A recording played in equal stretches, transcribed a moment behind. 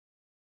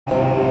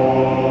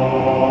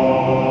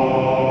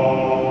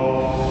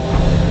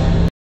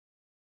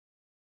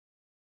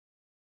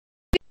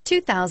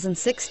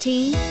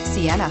2016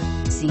 Sienna.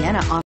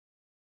 Sienna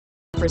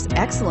offers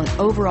excellent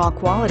overall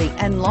quality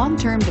and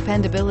long-term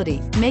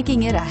dependability,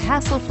 making it a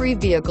hassle-free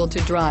vehicle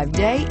to drive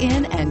day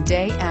in and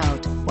day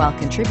out, while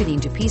contributing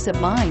to peace of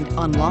mind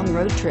on long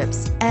road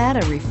trips.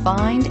 Add a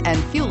refined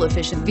and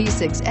fuel-efficient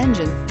V6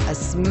 engine, a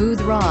smooth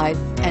ride,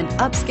 and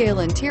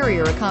upscale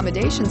interior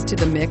accommodations to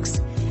the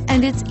mix,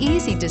 and it's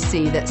easy to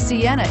see that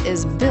Sienna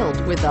is built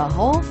with the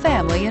whole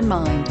family in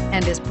mind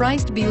and is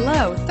priced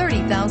below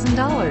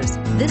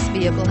 $30,000. This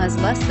vehicle has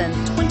less than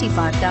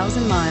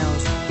 25,000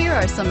 miles. Here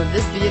are some of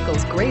this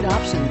vehicle's great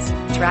options: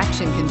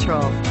 traction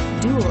control,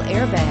 dual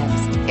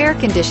airbags, air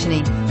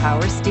conditioning,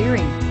 power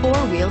steering,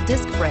 four-wheel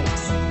disc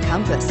brakes,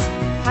 compass,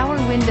 power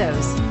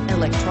windows,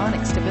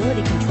 electronic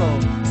stability control,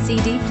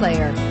 CD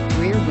player,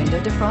 rear window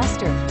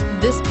defroster.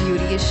 This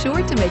beauty is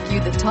sure to make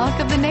you the talk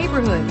of the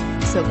neighborhood.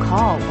 So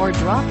call or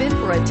drop in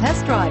for a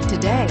test drive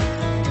today.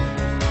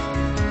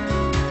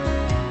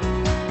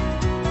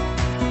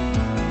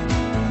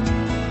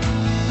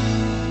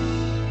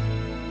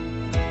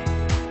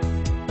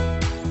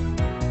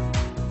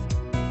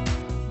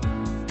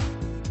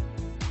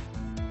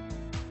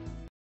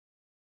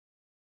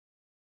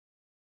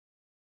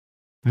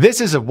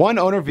 This is a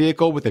one-owner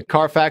vehicle with a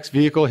Carfax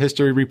Vehicle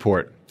History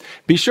Report.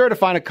 Be sure to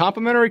find a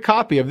complimentary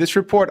copy of this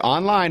report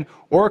online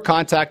or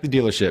contact the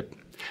dealership.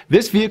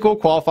 This vehicle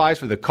qualifies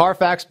for the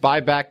Carfax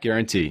Buyback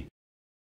Guarantee.